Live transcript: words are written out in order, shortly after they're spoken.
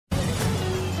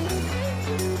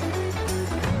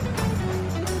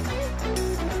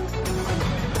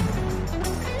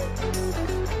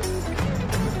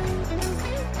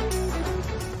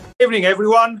Evening,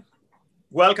 everyone.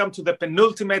 Welcome to the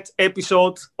penultimate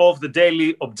episode of the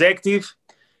Daily Objective.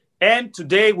 And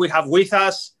today we have with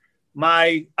us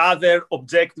my other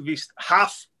Objectivist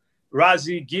half,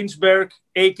 Razi Ginzberg,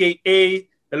 aka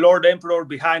the Lord Emperor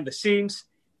behind the scenes,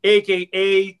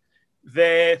 aka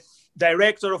the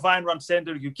director of Ayn Rand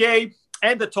Center UK.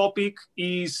 And the topic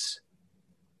is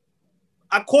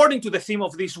according to the theme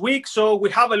of this week. So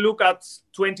we have a look at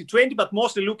 2020, but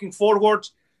mostly looking forward.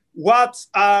 What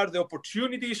are the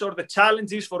opportunities or the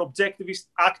challenges for objectivist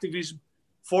activism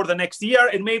for the next year?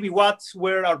 And maybe what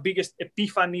were our biggest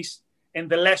epiphanies and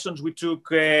the lessons we took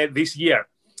this year?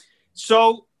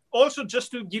 So also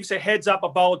just to give a heads up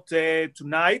about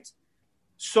tonight.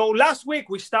 So last week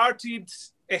we started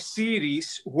a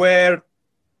series where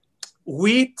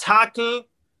we tackle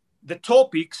the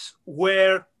topics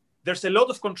where there's a lot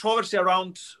of controversy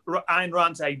around Ayn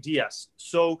Rand's ideas.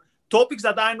 So topics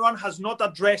that Ayn Rand has not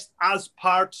addressed as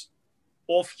part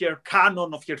of her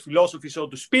canon, of her philosophy, so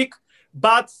to speak,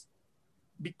 but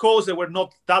because they were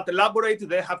not that elaborated,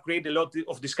 they have created a lot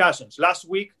of discussions. Last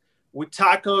week, we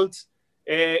tackled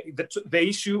the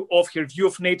issue of her view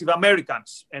of Native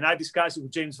Americans, and I discussed it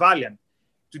with James Valiant.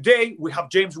 Today, we have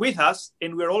James with us,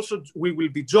 and we will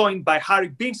be joined by Harry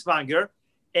Binswanger,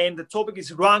 and the topic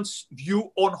is Rand's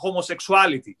view on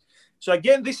homosexuality. So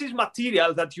again, this is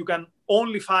material that you can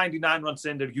only find in Ayn Rand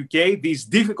Center UK, these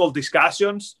difficult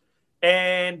discussions.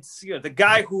 And the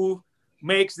guy who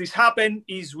makes this happen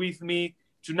is with me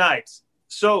tonight.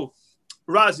 So,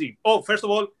 Razi, first of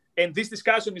all, and this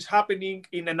discussion is happening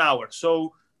in an hour,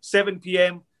 so 7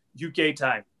 p.m. UK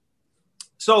time.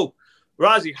 So,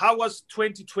 Razi, how was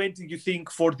 2020, you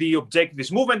think, for the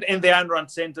Objectivist movement and the Ayn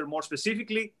Rand Center more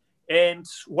specifically? And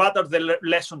what are the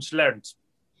lessons learned?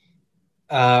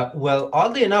 Well,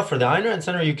 oddly enough, for the Ayn Rand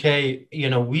Center UK,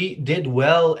 we did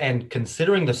well, and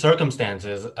considering the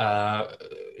circumstances,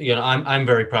 I'm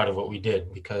very proud of what we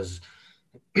did because,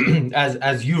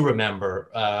 as you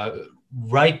remember,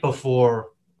 right before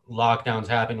lockdowns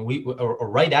happened, or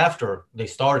right after they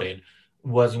started,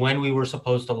 was when we were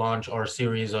supposed to launch our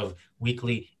series of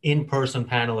weekly in-person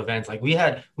panel events. Like we've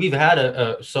had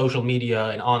a social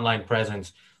media and online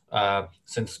presence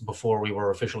since before we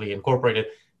were officially incorporated.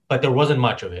 But there wasn't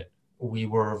much of it. We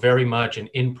were very much an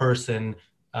in-person,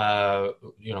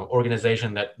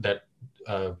 organization that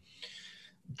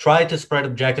tried to spread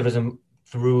objectivism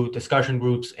through discussion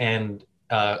groups and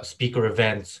speaker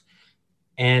events,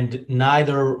 and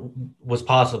neither was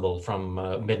possible from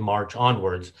mid-March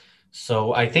onwards.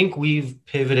 So I think we've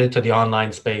pivoted to the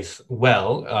online space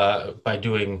well by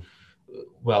doing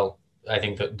well. I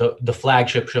think the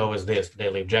flagship show is this, the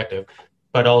Daily Objective.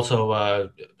 But also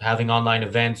having online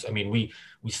events. I mean, we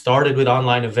started with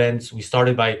online events. We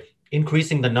started by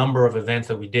increasing the number of events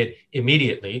that we did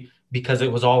immediately because it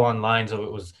was all online. So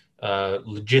it was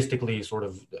logistically sort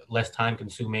of less time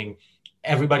consuming.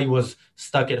 Everybody was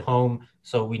stuck at home.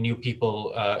 So we knew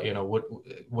people,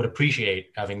 would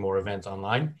appreciate having more events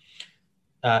online.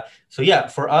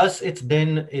 For us, it's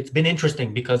been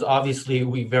interesting because obviously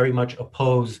we very much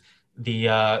oppose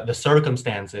the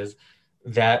circumstances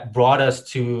that brought us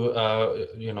to,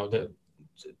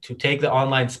 to take the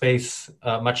online space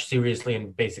much seriously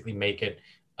and basically make it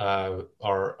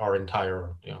our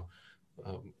entire,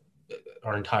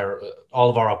 all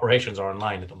of our operations are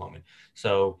online at the moment.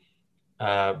 So,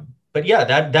 that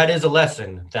is a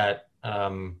lesson that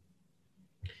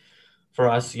for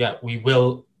us, we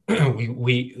will,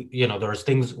 there's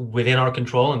things within our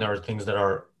control and there are things that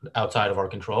are outside of our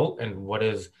control, and what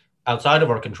is outside of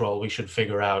our control, we should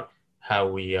figure out how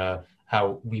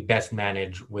we best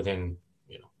manage within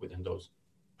those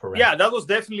parameters. Yeah, that was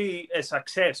definitely a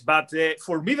success. But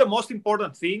for me, the most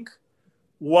important thing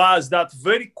was that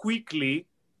very quickly,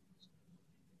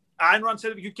 Ayn Rand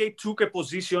Center UK took a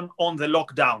position on the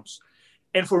lockdowns.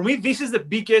 And for me, this is the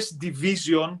biggest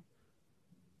division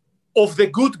of the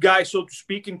good guys, so to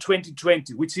speak, in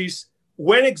 2020, which is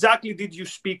when exactly did you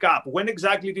speak up? When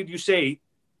exactly did you say,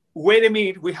 wait a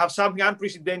minute, we have something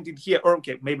unprecedented here, or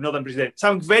okay, maybe not unprecedented,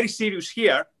 something very serious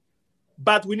here,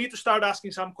 but we need to start asking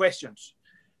some questions.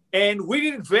 And we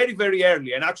did it very, very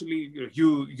early. And actually,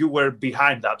 you were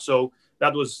behind that. So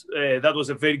that was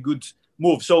a very good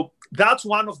move. So that's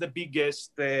one of the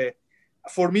biggest,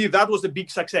 for me, that was the big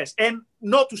success. And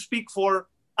not to speak for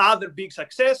other big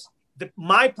success,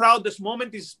 my proudest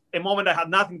moment is a moment I had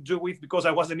nothing to do with because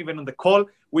I wasn't even on the call,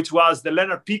 which was the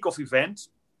Leonard Peikoff event.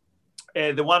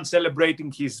 The one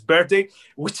celebrating his birthday,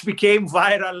 which became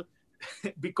viral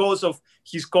because of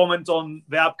his comment on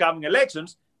the upcoming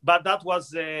elections. But that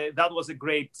was a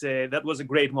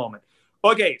great moment.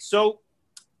 Okay, so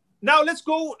now let's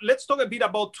talk a bit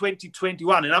about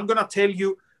 2021. And I'm going to tell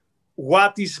you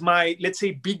what is my, let's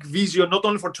say, big vision, not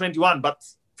only for 21, but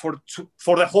for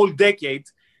the whole decade,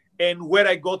 and where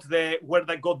I got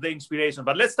the inspiration.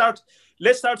 But let's start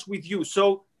with you.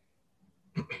 So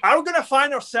are we going to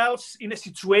find ourselves in a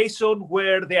situation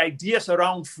where the ideas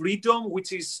around freedom,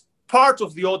 which is part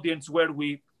of the audience where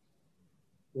we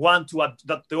want to,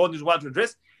 that the audience want to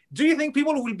address, do you think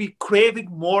people will be craving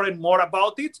more and more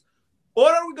about it? Or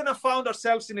are we going to find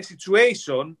ourselves in a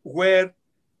situation where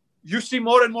you see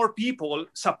more and more people,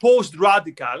 supposed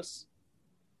radicals,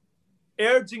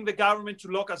 urging the government to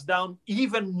lock us down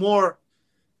even more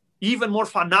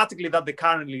fanatically than they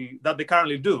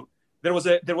currently do? There was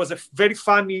a very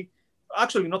funny,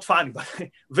 actually not funny, but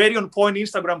very on point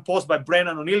Instagram post by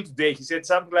Brennan O'Neill today. He said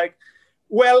something like,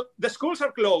 well, the schools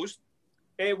are closed.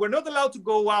 We're not allowed to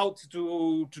go out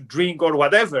to drink or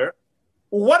whatever.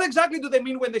 What exactly do they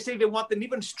mean when they say they want an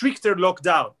even stricter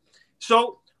lockdown?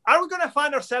 So are we going to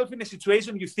find ourselves in a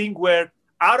situation, you think, where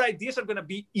our ideas are going to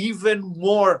be even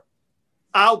more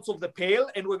out of the pale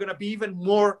and we're going to be even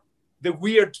more the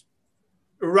weird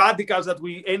radicals that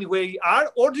we anyway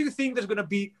are? Or do you think there's going to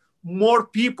be more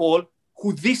people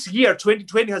who this year,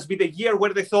 2020, has been the year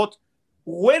where they thought,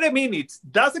 wait a minute,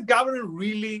 does the government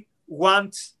really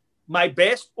want my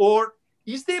best? Or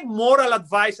is there moral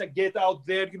advice I get out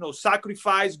there,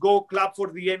 sacrifice, go clap for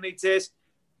the NHS?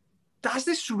 Is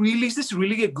this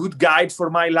really a good guide for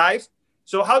my life?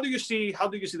 So how do you see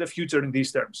the future in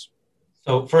these terms?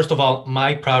 So first of all,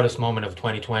 my proudest moment of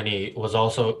 2020 was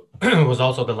also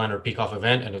the Leonard Peikoff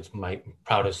event, and it's my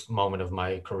proudest moment of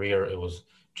my career. It was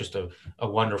just a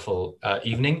wonderful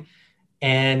evening.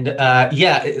 And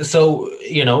so,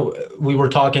 we were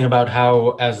talking about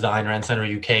how, as the Ayn Rand Center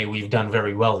UK, we've done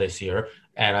very well this year,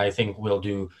 and I think we'll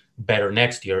do better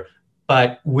next year.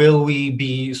 But will we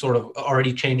be sort of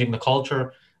already changing the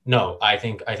culture? No, I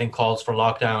think calls for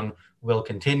lockdown will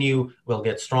continue, will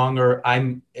get stronger.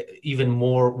 I'm even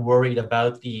more worried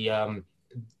about the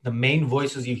main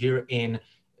voices you hear in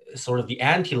sort of the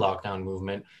anti-lockdown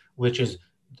movement, which is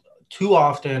too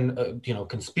often,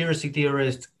 conspiracy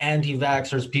theorists,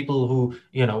 anti-vaxxers, people who,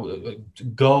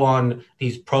 go on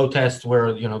these protests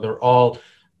where, they're all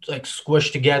like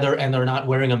squished together and they're not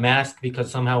wearing a mask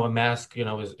because somehow a mask,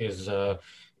 is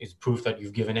proof that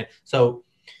you've given it. So,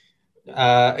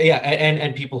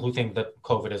 and people who think that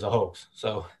COVID is a hoax.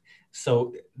 So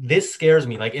this scares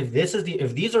me. Like if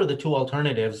these are the two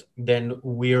alternatives, then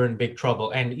we're in big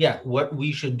trouble. And what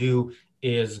we should do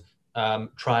is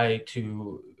try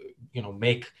to,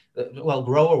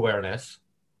 grow awareness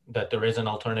that there is an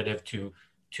alternative to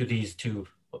these two,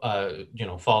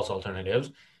 false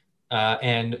alternatives. My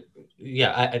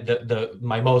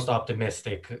most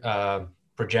optimistic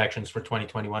projections for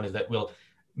 2021 is that we'll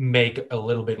make a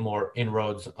little bit more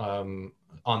inroads on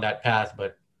that path,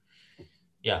 but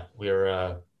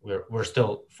we're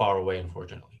still far away,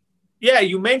 unfortunately. Yeah,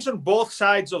 you mentioned both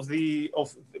sides of the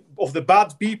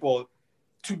bad people.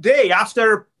 Today,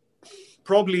 after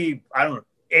probably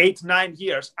 8-9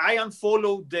 years, I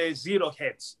unfollowed the Zero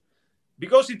Heads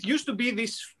because it used to be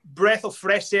this breath of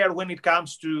fresh air when it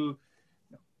comes to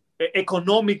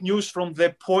economic news from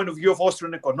the point of view of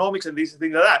Austrian economics and these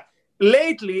things like that.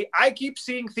 Lately, I keep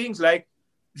seeing things like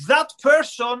that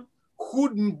person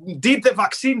who did the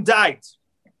vaccine died.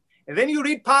 And then you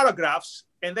read paragraphs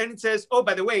and then it says, oh,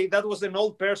 by the way, that was an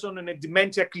old person and a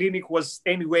dementia clinic was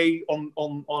anyway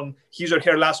on his or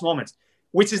her last moments,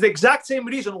 which is the exact same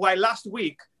reason why last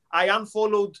week I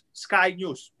unfollowed Sky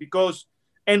News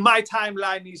and my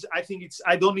timeline is,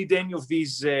 I don't need any of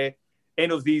these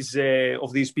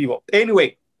people.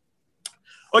 Anyway.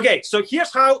 Okay, so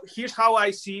here's how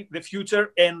I see the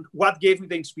future and what gave me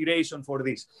the inspiration for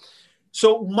this.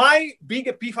 So my big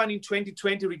epiphany in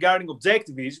 2020 regarding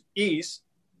objectivism is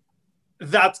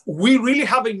that we really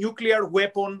have a nuclear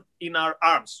weapon in our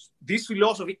arms. This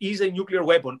philosophy is a nuclear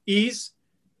weapon, is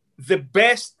the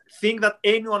best thing that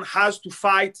anyone has to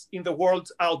fight in the world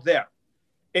out there.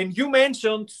 And you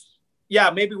mentioned,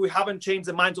 maybe we haven't changed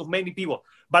the minds of many people,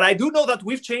 but I do know that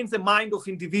we've changed the mind of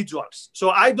individuals. So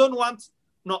I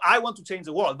want to change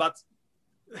the world, but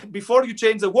before you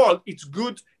change the world, it's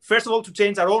good, first of all, to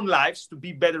change our own lives, to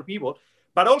be better people,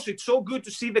 but also it's so good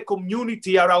to see the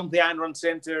community around the Ayn Rand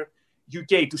Center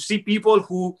UK, to see people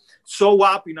who show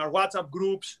up in our WhatsApp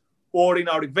groups or in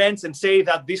our events and say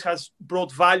that this has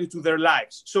brought value to their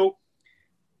lives. So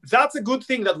that's a good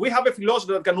thing that we have a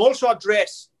philosophy that can also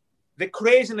address the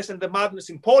craziness and the madness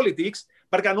in politics,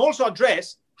 but can also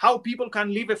address how people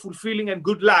can live a fulfilling and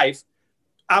good life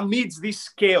amidst this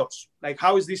chaos. Like,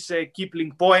 how is this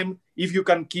Kipling poem, if you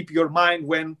can keep your mind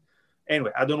when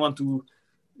Anyway, I don't want to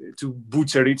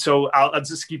butcher it, so I'll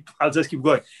just keep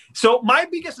going. So my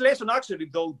biggest lesson, actually,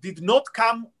 though,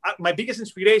 my biggest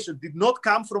inspiration did not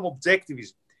come from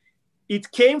objectivism.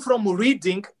 It came from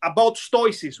reading about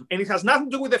Stoicism, and it has nothing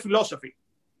to do with the philosophy.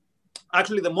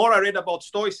 Actually, the more I read about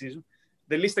Stoicism,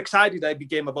 the least excited I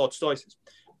became about Stoicism.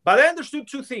 But I understood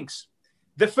two things.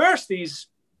 The first is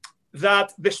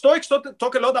that the Stoics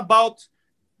talk a lot about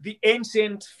the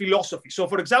ancient philosophy. So,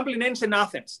 for example, in ancient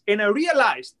Athens, and I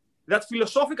realized that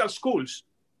philosophical schools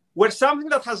were something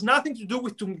that has nothing to do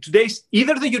with today's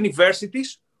either the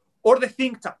universities or the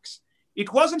think tanks.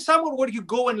 It wasn't somewhere where you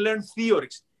go and learn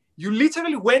theories. You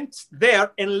literally went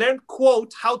there and learned,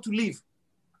 quote, how to live.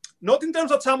 Not in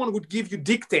terms that someone would give you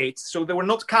dictates, so they were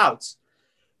not cults,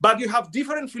 but you have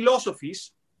different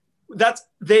philosophies that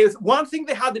one thing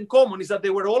they had in common is that they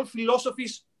were all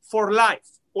philosophies for life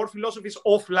or philosophies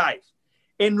of life.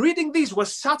 And reading this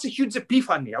was such a huge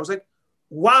epiphany. I was like,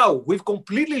 wow, we've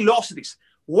completely lost this.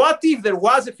 What if there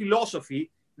was a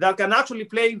philosophy that can actually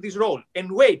play this role?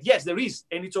 And wait, yes, there is,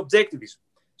 and it's objectivism.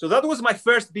 So that was my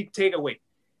first big takeaway.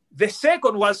 The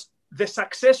second was the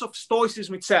success of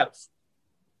Stoicism itself.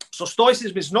 So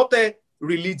Stoicism is not a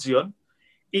religion.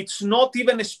 It's not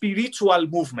even a spiritual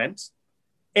movement.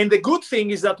 And the good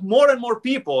thing is that more and more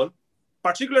people,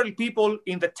 particularly people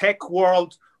in the tech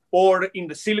world or in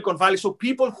the Silicon Valley, so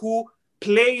people who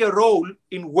play a role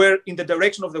in the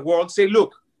direction of the world, say,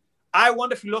 look, I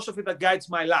want a philosophy that guides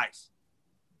my life.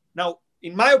 Now,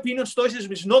 in my opinion,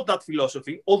 Stoicism is not that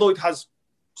philosophy, although it has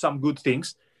some good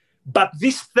things. But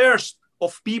this thirst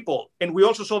of people, and we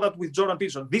also saw that with Jordan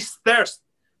Peterson, this thirst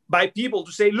by people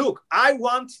to say, look, I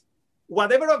want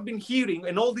whatever I've been hearing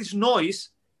and all this noise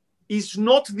is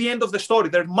not the end of the story.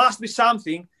 There must be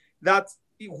something that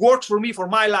works for me, for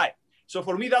my life. So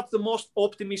for me, that's the most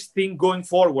optimist thing going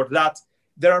forward, that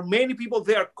there are many people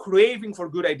there craving for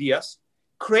good ideas,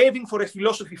 craving for a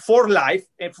philosophy for life,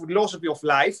 a philosophy of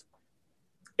life.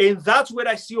 And that's where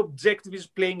I see objectivism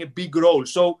playing a big role.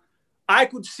 So I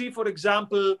could see, for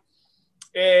example,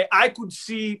 the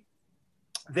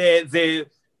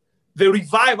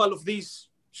revival of these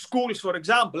schools, for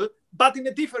example, but in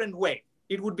a different way.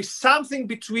 It would be something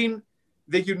between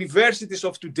the universities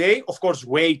of today, of course,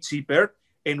 way cheaper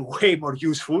and way more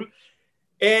useful.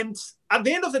 And at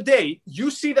the end of the day, you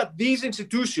see that these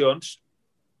institutions,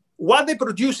 what they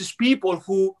produce is people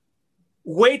who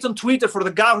wait on Twitter for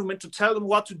the government to tell them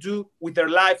what to do with their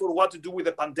life or what to do with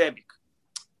the pandemic.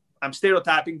 I'm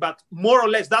stereotyping, but more or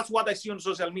less, that's what I see on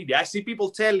social media. I see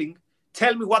people tell me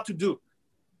what to do.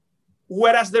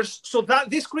 Whereas this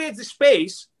creates the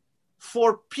space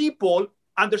for people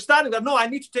understanding that, no, I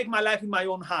need to take my life in my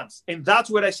own hands. And that's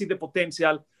where I see the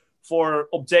potential for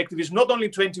objectivism, not only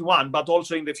 21, but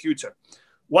also in the future.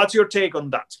 What's your take on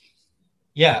that?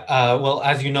 Yeah, well,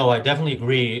 as you know, I definitely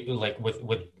agree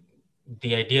with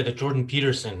the idea that Jordan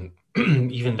Peterson,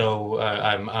 even though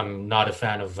I'm not a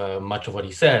fan of much of what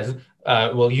he says,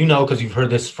 well, you know, because you've heard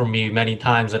this from me many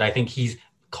times, that I think he's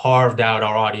carved out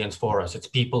our audience for us. It's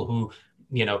people who,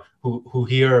 you know, who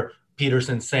hear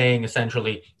Peterson saying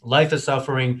essentially life is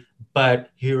suffering, but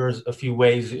here's a few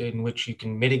ways in which you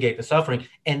can mitigate the suffering.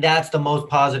 And that's the most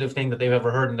positive thing that they've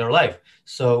ever heard in their life.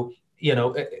 So, you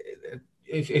know,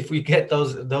 if we get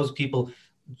those people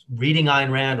reading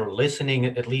Ayn Rand or listening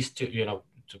at least to, you know,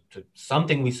 to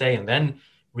something we say and then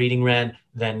reading Rand,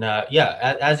 then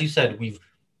as you said,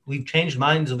 we've changed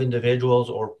minds of individuals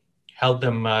or helped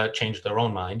them change their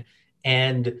own mind.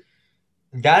 And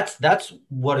that's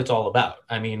what it's all about.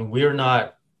 I mean, we're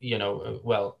not, you know,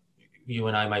 well, you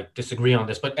and I might disagree on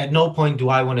this, but at no point do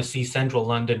I want to see central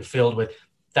London filled with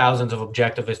thousands of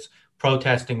objectivists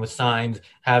protesting with signs,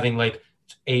 having like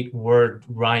 8-word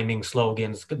rhyming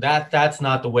slogans. That's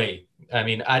not the way. I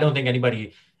mean, I don't think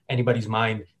anybody's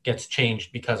mind gets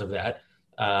changed because of that.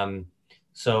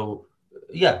 So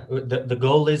yeah, the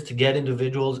goal is to get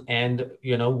individuals, and,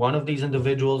 you know, one of these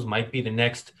individuals might be the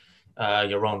next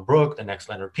Yaron Brook, the next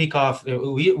Leonard Peikoff.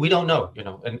 We don't know, you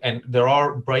know, and there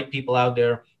are bright people out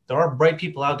there. There are bright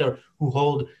people out there who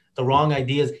hold the wrong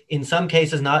ideas, in some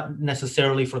cases, not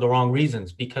necessarily for the wrong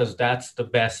reasons, because that's the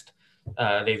best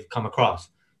they've come across.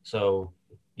 So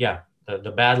yeah,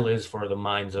 the battle is for the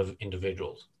minds of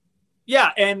individuals.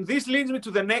 Yeah, and this leads me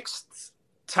to the next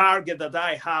target that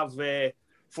I have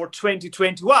for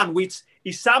 2021, which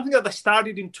is something that I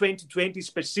started in 2020,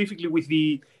 specifically with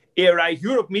the ERI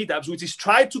Europe meetups, which is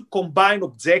try to combine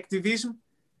objectivism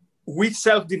with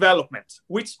self-development,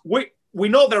 which we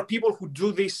know there are people who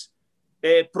do this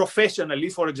professionally.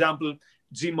 For example,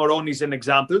 Jim Moron is an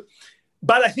example.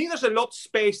 But I think there's a lot of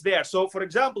space there. So, for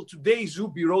example, today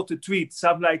Zubi wrote a tweet,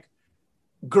 something like,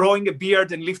 growing a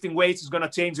beard and lifting weights is going to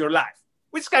change your life,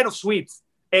 which is kind of sweet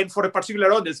and for a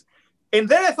particular audience. And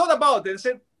then I thought about it and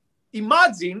said,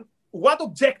 imagine what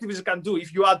Objectivism can do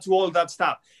if you add to all that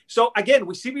stuff. So again,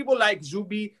 we see people like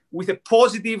Zubi with a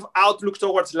positive outlook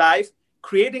towards life,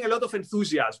 creating a lot of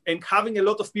enthusiasm and having a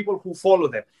lot of people who follow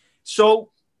them.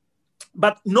 So,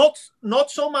 but not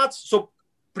so much. So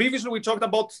previously we talked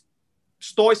about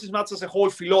Stoicism as a whole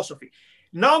philosophy.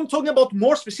 Now I'm talking about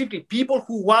more specifically people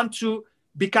who want to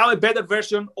become a better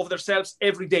version of themselves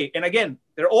every day. And again,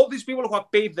 there are all these people who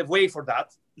have paved the way for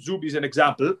that. Zubi is an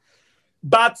example.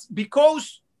 But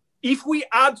because if we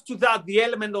add to that the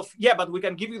element of, but we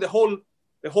can give you the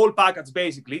whole package,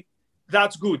 basically,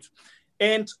 that's good.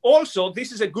 And also,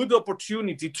 this is a good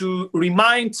opportunity to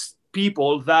remind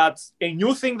people that a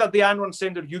new thing that the Ayn Rand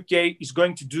Center UK is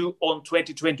going to do on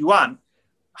 2021,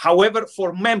 however,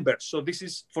 for members, so this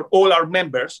is for all our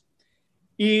members,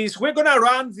 is we're going to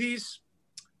run these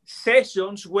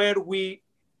sessions where we,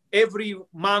 every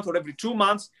month or every 2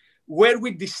 months, where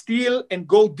we distill and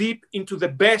go deep into the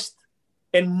best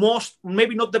and most,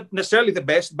 maybe not necessarily the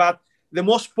best, but the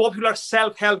most popular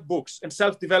self-help books and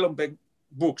self-development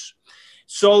books.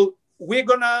 So we're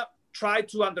going to try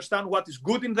to understand what is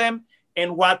good in them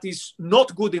and what is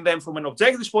not good in them from an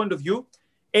objectivist point of view.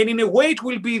 And in a way, it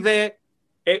will be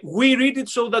we read it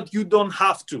so that you don't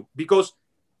have to, because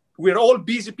we're all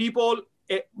busy people.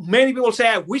 Many people say,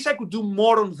 I wish I could do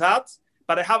more on that,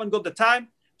 but I haven't got the time.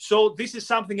 So this is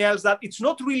something else that it's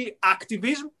not really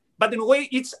activism, but in a way,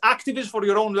 it's activism for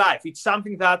your own life. It's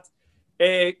something that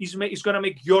is going to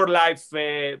make your life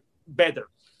better.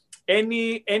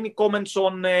 Any comments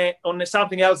on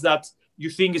something else that you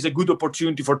think is a good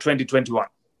opportunity for 2021?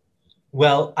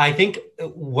 Well, I think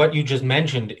what you just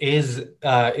mentioned is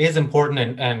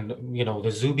important, and the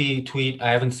Zubi tweet,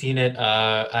 I haven't seen it.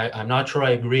 I'm not sure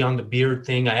I agree on the beard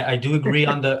thing. I do agree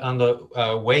on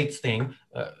the weights thing,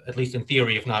 at least in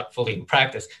theory, if not fully in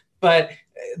practice. But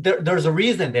there's a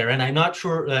reason there, and I'm not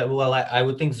sure. I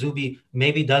would think Zubi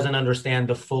maybe doesn't understand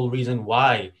the full reason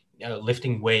why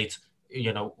lifting weights,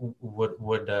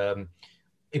 would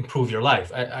improve your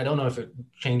life. I don't know if it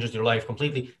changes your life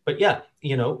completely, but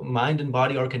mind and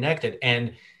body are connected.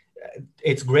 And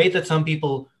it's great that some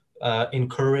people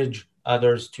encourage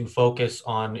others to focus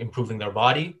on improving their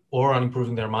body or on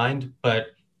improving their mind.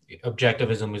 But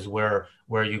objectivism is where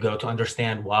you go to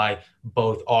understand why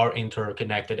both are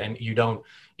interconnected. And you don't,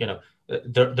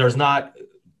 there's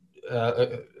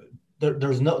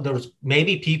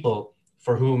maybe people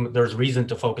for whom there's reason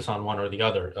to focus on one or the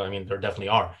other. I mean, there definitely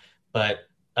are, but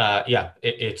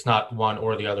it's not one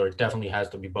or the other. It definitely has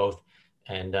to be both.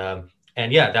 And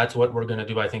that's what we're going to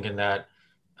do, I think, in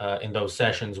those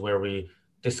sessions where we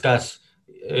discuss,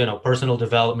 personal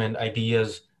development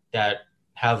ideas that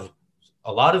have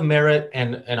a lot of merit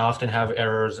and often have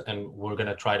errors, and we're going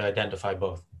to try to identify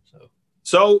both.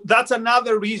 So that's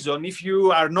another reason, if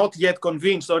you are not yet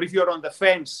convinced or if you're on the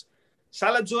fence,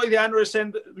 shall I join the Ayn Rand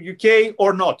Center UK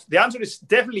or not? The answer is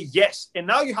definitely yes. And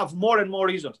now you have more and more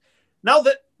reasons. Now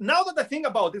that I think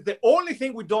about it, the only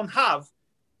thing we don't have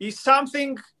is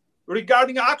something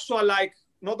regarding actual, like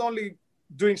not only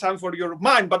doing something for your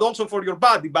mind, but also for your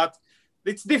body. But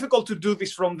it's difficult to do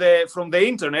this from the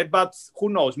internet. But who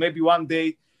knows? Maybe one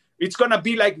day it's gonna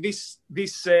be like this.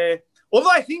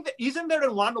 Although I think isn't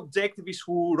there one objectivist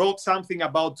who wrote something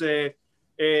about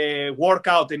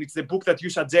workout, and it's the book that you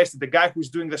suggested, the guy who's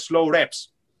doing the slow reps.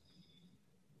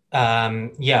 I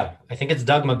think it's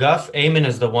Doug McGuff. Eamon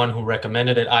is the one who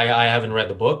recommended it. I haven't read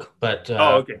the book, but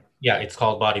okay. It's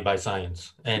called Body by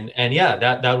Science. And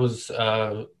that was,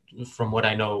 from what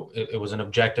I know, it was an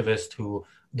objectivist who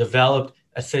developed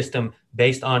a system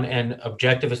based on an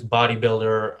objectivist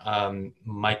bodybuilder,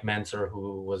 Mike Menzer,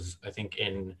 who was, I think,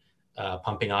 in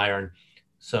Pumping Iron.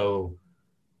 So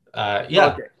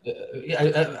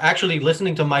actually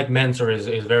listening to Mike Menzer is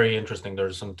very interesting.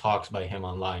 There's some talks by him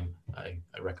online I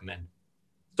recommend.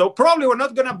 So probably we're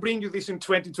not going to bring you this in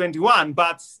 2021,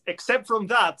 but except from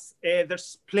that,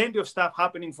 there's plenty of stuff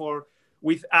happening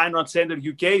with Ayn Rand Center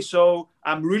UK. So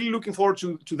I'm really looking forward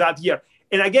to that year.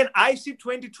 And again, I see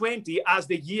 2020 as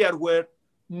the year where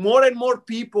more and more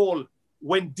people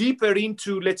went deeper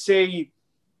into, let's say,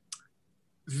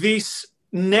 this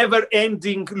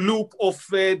never-ending loop of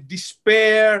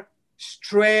despair,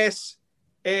 stress,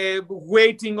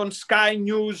 waiting on Sky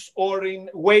News or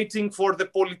waiting for the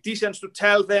politicians to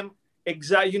tell them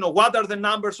exactly, what are the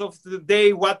numbers of the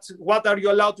day, what are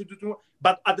you allowed to do.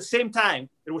 But at the same time,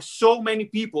 there were so many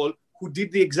people who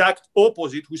did the exact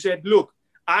opposite, who said, look,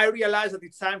 I realize that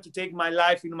it's time to take my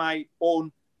life in my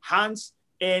own hands.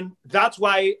 And that's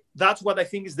what I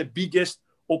think is the biggest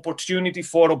opportunity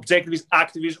for objectivist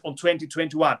activism on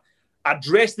 2021.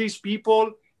 Address these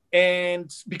people, and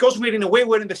because we're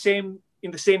in the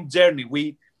same journey,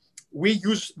 we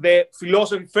use the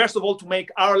philosophy first of all to make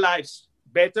our lives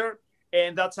better,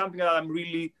 and that's something that I'm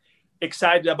really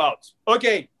excited about.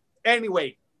 Okay,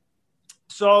 anyway,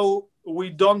 so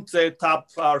we don't tap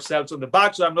ourselves on the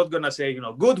back, so I'm not gonna say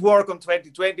good work on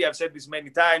 2020. I've said this many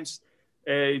times.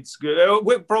 It's good.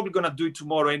 We're probably gonna do it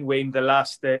tomorrow anyway. In the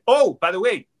last. Oh, by the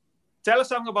way, tell us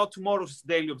something about tomorrow's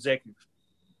daily objective.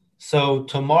 So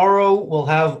tomorrow we'll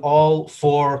have all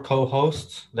 4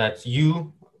 co-hosts. That's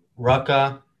you,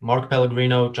 Rucka, Mark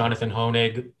Pellegrino, Jonathan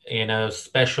Honig, in a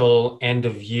special end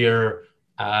of year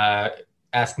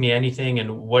Ask Me Anything.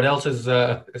 And what else is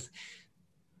Ask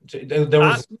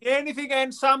Me Anything,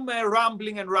 and some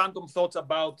rambling and random thoughts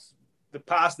about the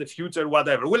past, the future,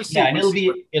 whatever. We'll see. Yeah, and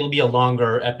it'll be a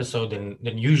longer episode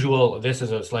than usual. This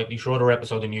is a slightly shorter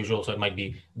episode than usual, so it might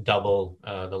be double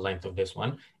the length of this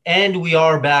one. And we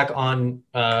are back on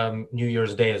New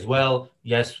Year's Day as well.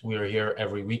 Yes, we're here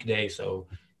every weekday, so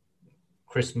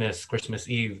Christmas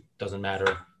Eve, doesn't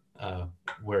matter.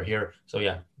 We're here. So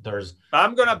yeah,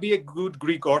 I'm gonna be a good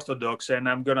Greek Orthodox, and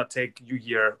I'm gonna take New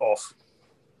Year off.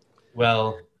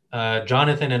 Well,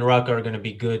 Jonathan and Ruck are gonna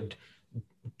be good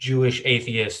Jewish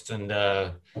atheists, and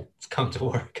it's come to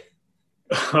work.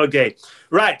 Okay,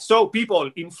 right. So people,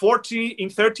 in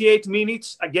 38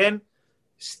 minutes, again,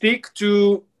 stick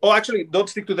to, actually don't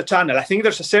stick to the channel. I think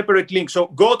there's a separate link. So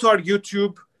go to our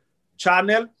YouTube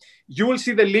channel. You will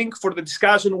see the link for the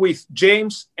discussion with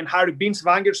James and Harry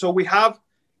Binswanger. So we have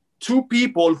 2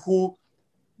 people who,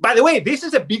 by the way, this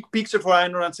is a big picture for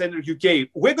Ayn Rand Center UK.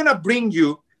 We're going to bring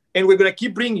you, and we're going to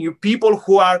keep bringing you people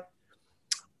who have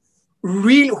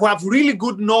really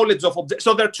good knowledge of objectives.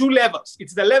 So there are 2 levels.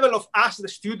 It's the level of us, the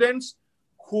students,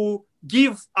 who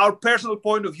give our personal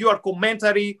point of view, our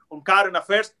commentary on current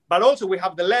affairs, but also we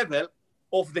have the level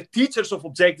of the teachers of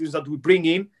objectives that we bring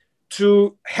in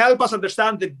to help us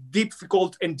understand the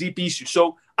difficult and deep issues.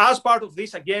 So as part of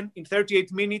this, again, in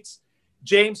 38 minutes,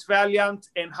 James Valiant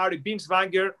and Harry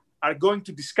Binswanger are going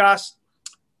to discuss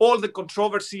all the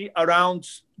controversy around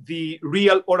the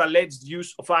real or alleged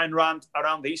use of Ayn Rand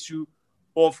around the issue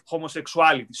of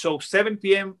homosexuality. So 7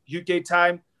 p.m. UK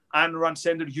time, Ayn Rand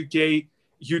Center UK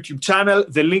YouTube channel.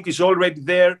 The link is already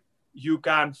there. You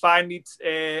can find it.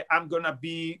 I'm going to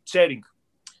be sharing.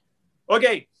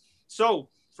 Okay, so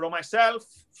from myself,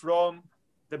 from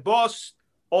the boss,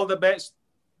 all the best.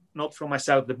 Not from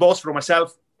myself, the boss, from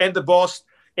myself and the boss,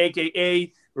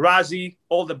 a.k.a. Razi,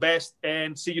 all the best,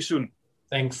 and see you soon.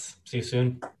 Thanks. See you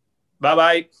soon.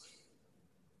 Bye-bye.